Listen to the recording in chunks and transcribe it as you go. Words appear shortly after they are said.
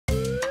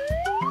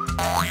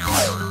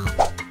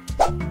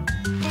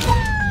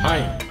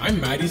Hi,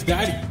 I'm Maddie's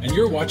daddy, and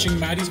you're watching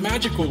Maddie's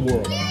Magical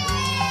World.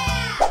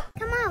 Yeah!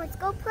 Come on, let's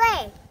go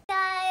play,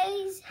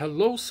 guys.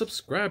 Hello,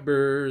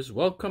 subscribers.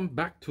 Welcome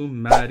back to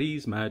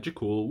Maddie's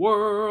Magical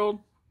World.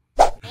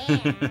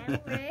 And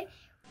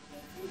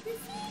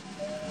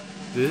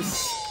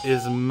This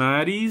is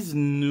Maddie's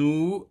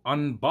new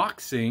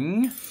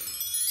unboxing.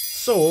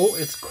 So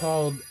it's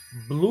called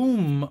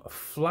Blume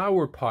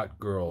Flowerpot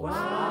Girls.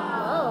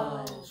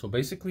 Wow. So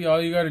basically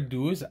all you gotta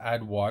do is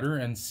add water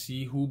and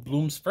see who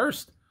blooms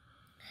first.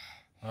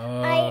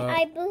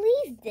 I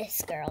believe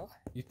this girl.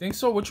 You think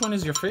so? Which one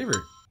is your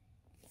favorite?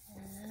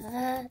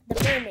 The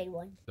mermaid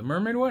one. The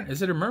mermaid one?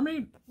 Is it a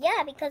mermaid?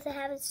 Yeah, because I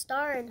have a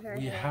star in her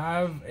We hair.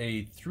 have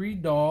a 3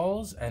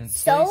 dolls and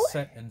So? play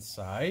set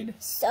inside.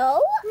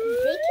 So,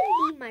 they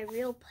can be my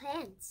real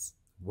plants.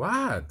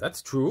 Wow,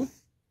 that's true.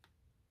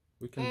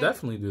 We can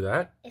definitely do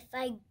that.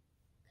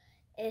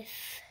 If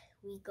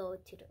we go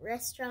to the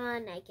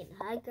restaurant, I can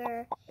hug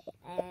her,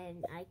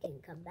 and I can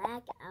come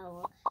back,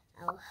 I'll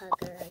hug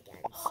her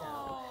again. So,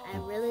 I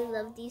really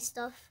love these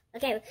stuff.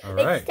 Okay, All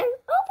let's right. start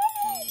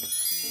opening.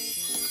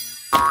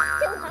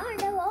 Too hard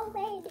to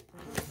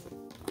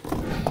open.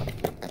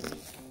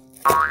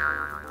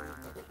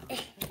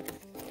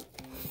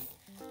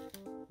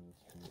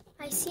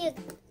 I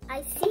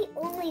see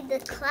only the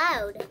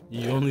cloud.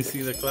 You only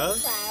see the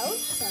clouds? Cloud,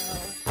 so.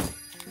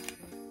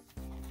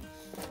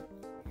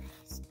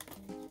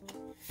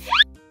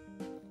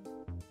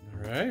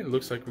 All right,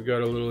 looks like we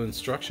got a little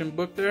instruction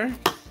book there.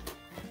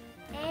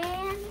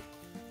 And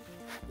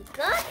we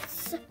got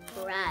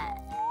surprise.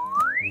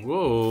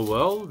 Whoa,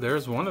 well,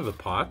 there's one of the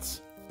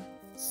pots.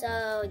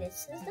 So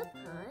this is the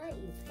pot.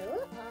 You fill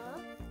it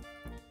up.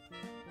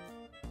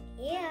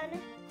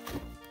 And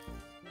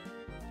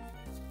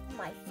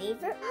my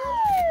favorite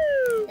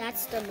one.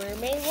 That's the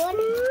mermaid one.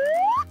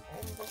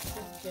 And this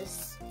is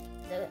just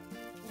the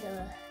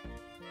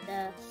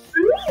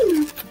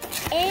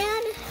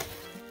and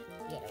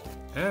the other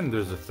one. And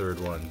there's a third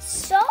one.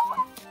 So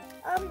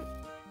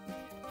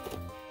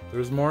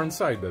There's more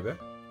inside, baby.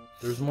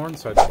 There's more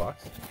inside the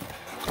box.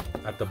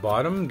 At the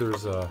bottom,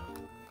 there's a...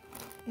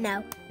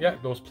 no. Yeah,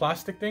 those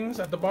plastic things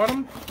at the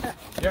bottom.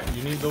 Yeah,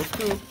 you need those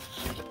too.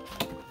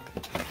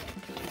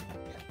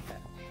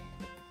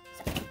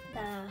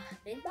 The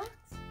big box.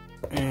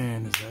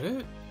 And is that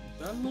it?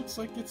 That looks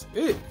like it's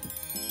it.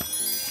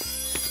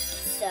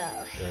 So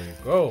There you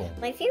go.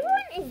 my favorite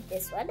one is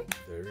this one.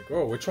 There you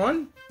go. Which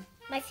one?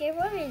 My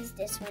favorite one is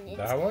this one. It's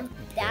That one?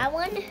 That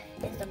one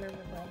is the mermaid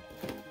one.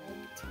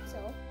 So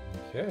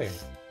Okay.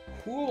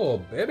 Cool,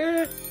 baby.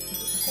 you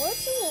pour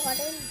some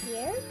water in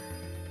here.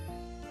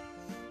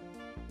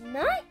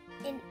 Not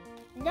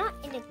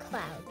in a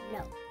cloud.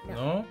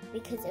 No.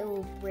 Because it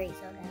will break.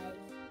 Okay.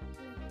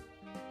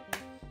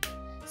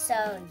 So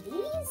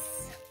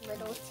these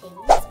little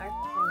things are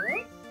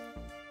cool.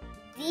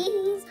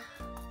 These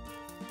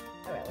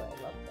I really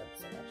love them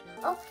so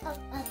much.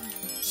 Oh.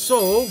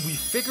 So we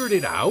figured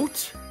it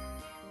out.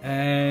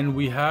 And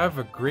we have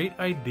a great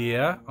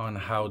idea on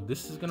how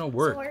this is gonna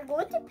work. So we're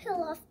going to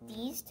peel off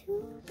these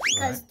two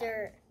because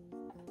there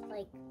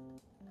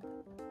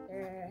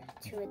are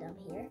two of them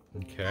here.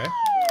 Okay.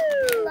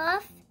 Peel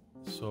off.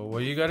 So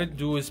what you gotta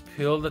do is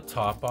peel the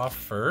top off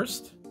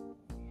first.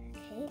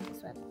 Okay,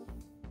 this one.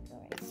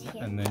 Right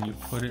here. And then you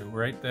put it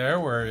right there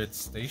where it's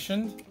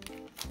stationed.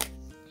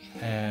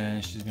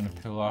 And she's gonna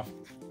peel off.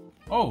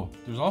 Oh,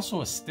 there's also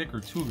a sticker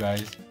too,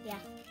 guys. Yeah.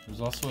 There's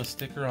also a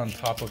sticker on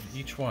top of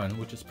each one,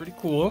 which is pretty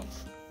cool.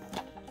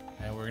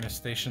 And we're gonna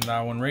station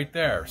that one right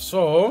there.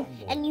 So.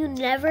 And you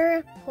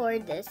never pour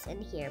this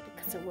in here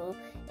because it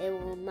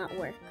will not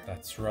work.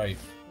 That's right.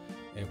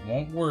 It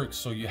won't work,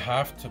 so you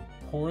have to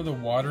pour the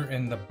water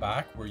in the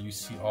back where you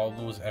see all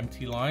those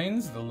empty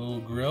lines, the little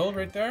grill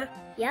right there.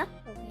 Yeah.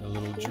 The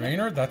little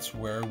drainer, that's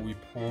where we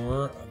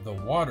pour the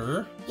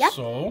water. Yep.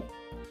 So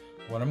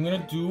what I'm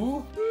gonna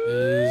do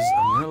is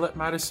I'm gonna let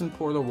Madison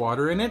pour the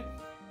water in it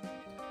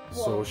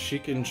so she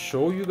can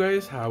show you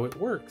guys how it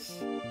works.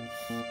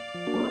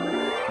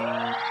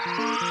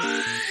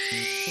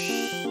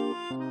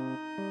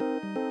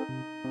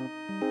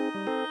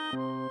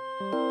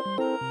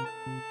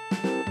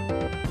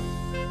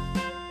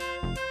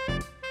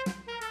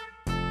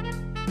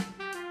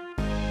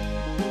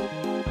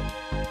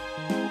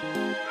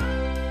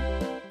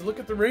 Look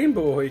at the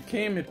rainbow.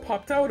 It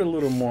popped out a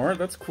little more.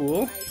 That's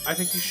cool. I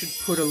think you should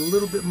put a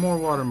little bit more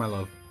water, my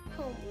love.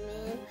 Oh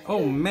man.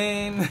 Oh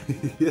man.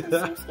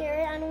 Yeah. I'm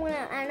scared. I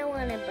don't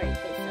wanna break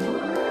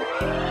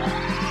this.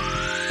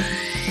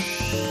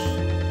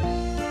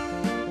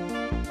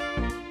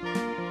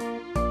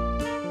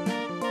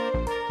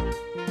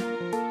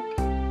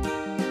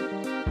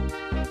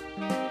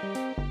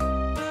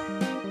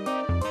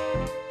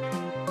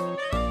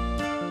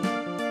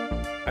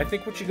 I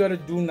think what you gotta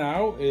do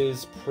now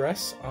is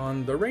press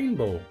on the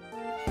rainbow.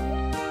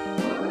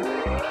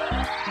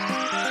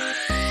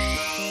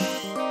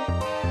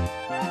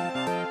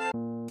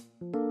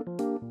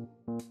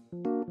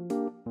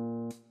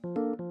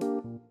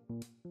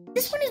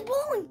 This one is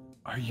blowing.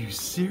 Are you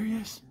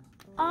serious?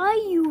 Are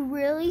you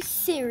really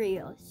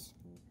serious?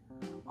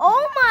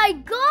 Oh my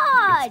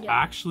god! It's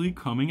actually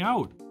coming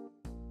out.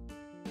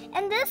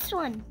 And this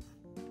one.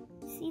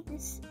 See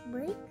this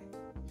break?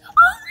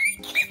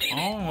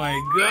 Oh my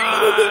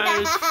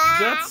gosh!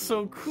 That's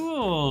so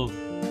cool!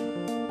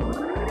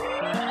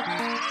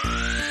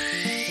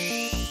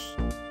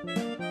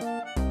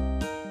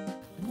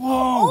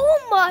 Whoa!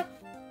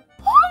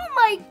 Oh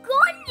my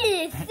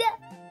goodness!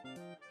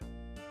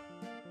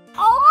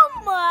 Oh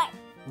my!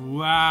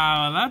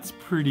 Wow, that's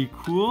pretty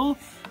cool.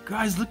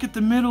 Guys, look at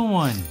the middle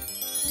one.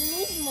 We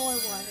need more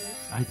water.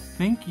 I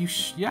think you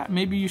yeah,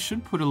 maybe you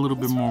should put a little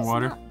bit more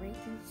water. Not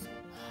breaking, so.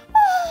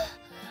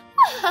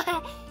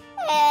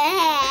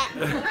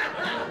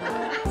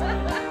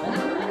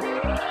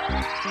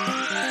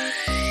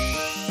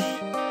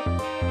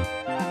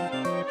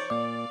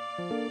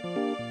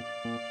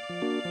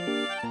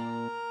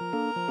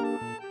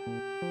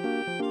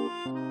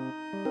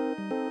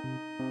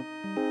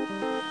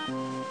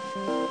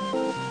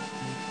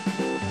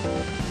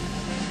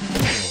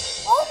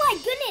 Oh my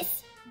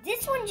goodness!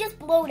 This one just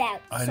blowed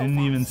out. I didn't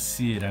even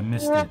see it. I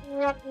missed it.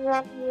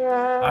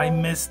 I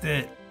missed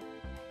it.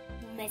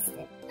 You missed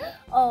it.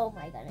 Oh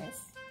my goodness.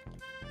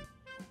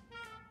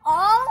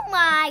 Oh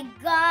my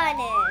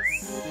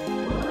goodness.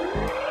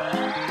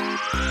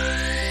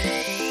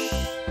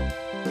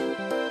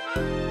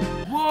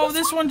 Whoa,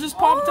 this one just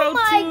popped out too.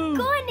 Oh my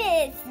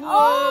goodness.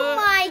 Oh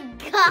my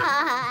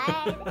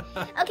god.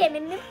 Okay,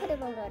 maybe put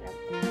it on the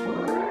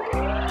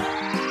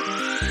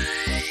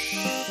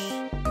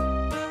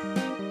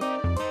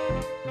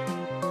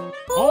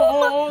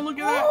Oh, look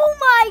at that. Oh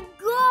my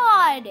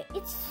god.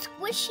 It's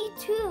squishy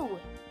too.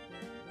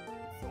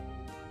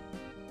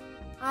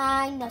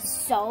 I'm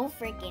so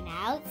freaking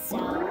out, so.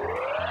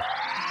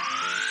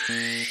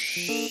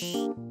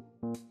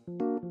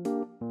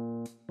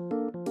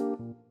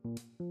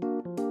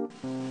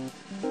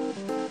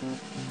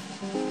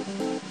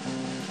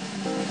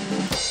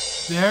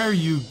 There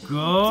you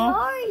go.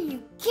 There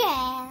you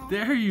go.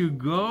 There you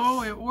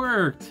go. It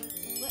worked.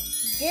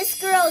 This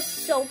girl is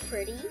so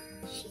pretty.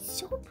 She's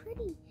so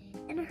pretty.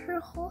 And her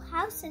whole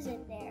house is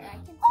in there. I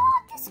can.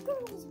 Oh, this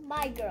girl is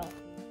my girl.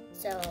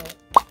 So,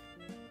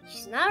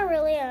 she's not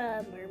really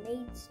a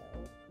mermaid, so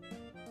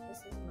this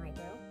is my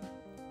girl.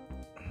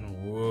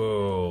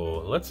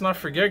 Whoa. Let's not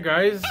forget,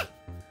 guys.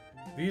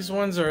 These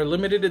ones are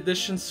limited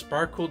edition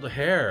sparkled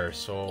hair.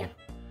 So,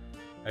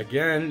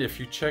 again, if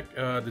you check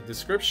the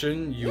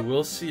description, you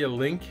will see a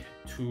link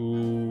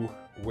to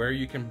where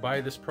you can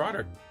buy this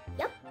product.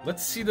 Yep.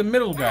 Let's see the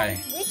middle guy.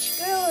 Which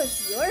girl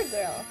is your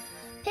girl?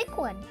 Pick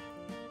one.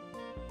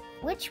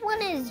 Which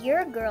one is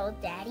your girl,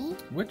 Daddy?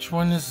 Which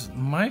one is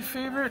my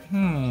favorite?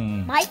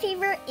 My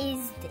favorite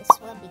is this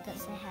one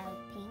because I have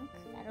pink.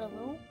 I don't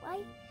know why.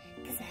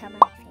 Because I have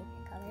my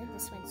favorite color.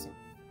 This one's.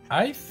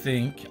 I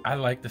think I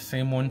like the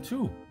same one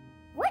too.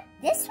 What?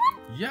 This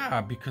one?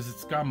 Yeah, because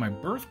it's got my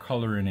birth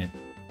color in it.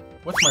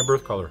 What's my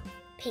birth color?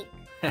 Pink.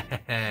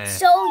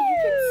 So you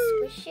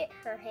can squish it,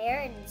 her hair,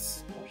 and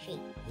squish it.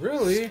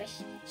 Really?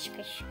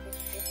 Squish.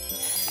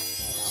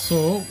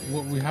 So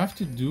what we have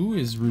to do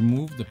is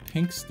remove the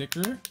pink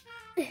sticker.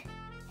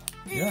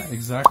 Yeah,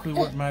 exactly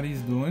what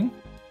Maddie's doing.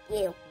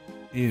 Ew.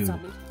 Ew.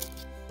 Zombie.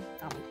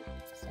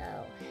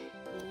 So,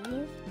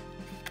 leave.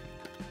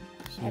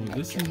 So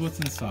this is what's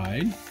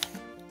inside.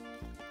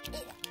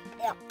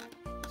 Yeah.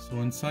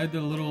 So inside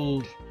the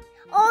little...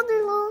 Oh, the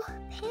little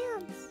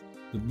pants.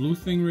 The blue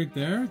thing right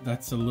there,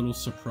 that's a little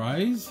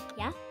surprise.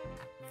 Yeah.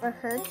 For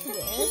her to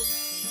wear.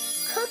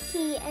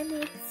 Cookie, and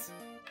it's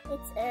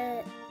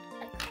a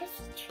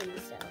Christmas tree,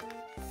 so.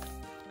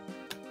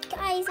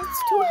 Guys,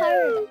 it's too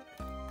hard.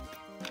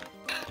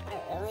 I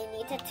really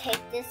need to take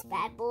this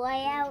bad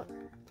boy out.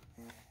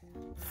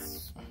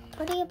 It's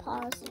pretty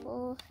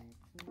impossible.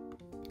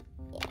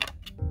 Yeah.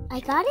 I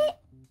got it?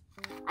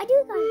 I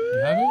do got it.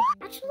 You have it?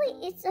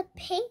 Actually, it's a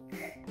pink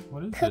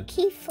What is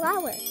cookie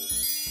flower. it?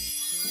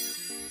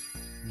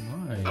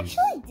 Nice.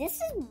 Actually, this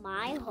is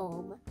my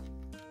home.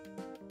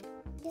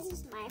 This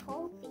is my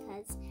home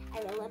because I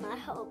really love my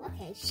home.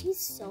 Okay, she's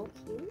so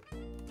cute.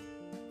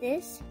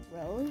 This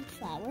rose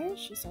flower,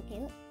 she's so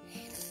cute.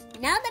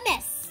 Now the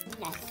mess.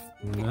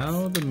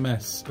 Now the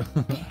mess.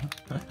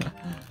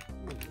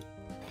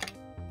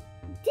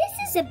 This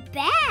is a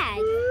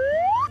bag.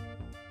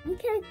 Look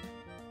at it.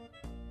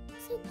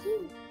 So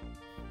cute.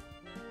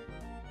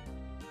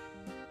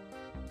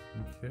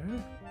 Okay,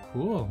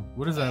 cool.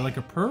 What is that, like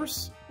a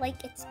purse?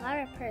 Like, it's not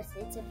a purse.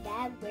 It's a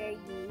bag where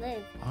you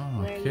live.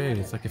 Oh, where you okay. live.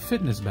 It's like a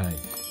fitness bag.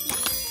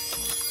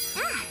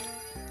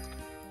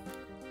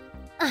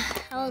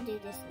 I'll do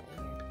this later.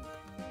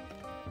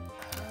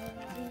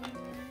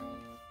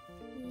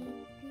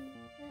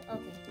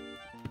 Okay.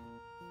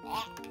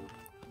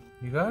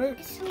 You got it?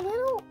 It's a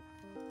little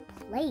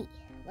plate,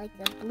 like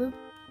a blue.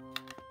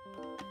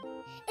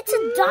 It's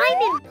a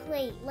diamond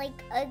plate.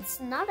 Like,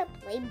 it's not a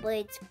plate, but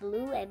it's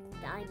blue and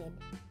diamond.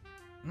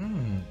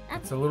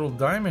 It's a little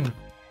diamond.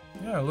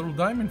 Yeah, a little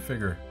diamond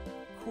figure.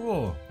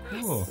 Cool.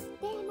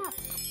 Stand up.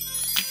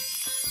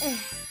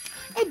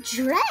 A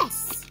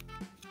dress.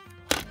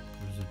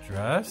 There's a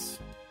dress.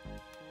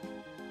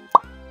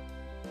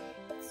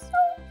 It's so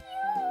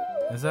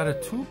cute. Is that a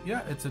two?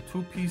 Yeah, it's a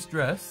two-piece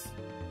dress.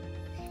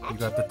 You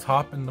got the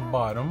top and the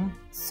bottom.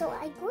 So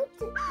I go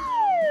to.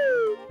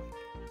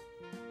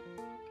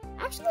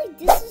 Actually,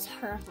 this is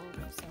her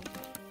home. So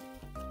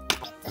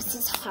this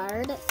is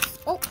hard.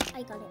 Oh,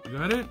 I got it. You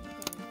got it?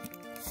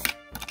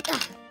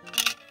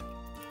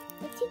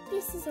 I think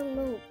this is a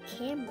little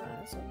camera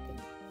or something.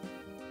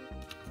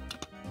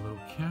 A little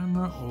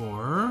camera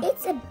or...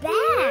 It's a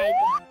bag.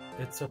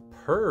 It's a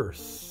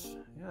purse.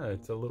 Yeah,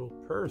 it's a little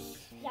purse.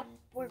 Yep,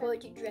 we're going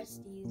to dress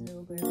these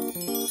little girls.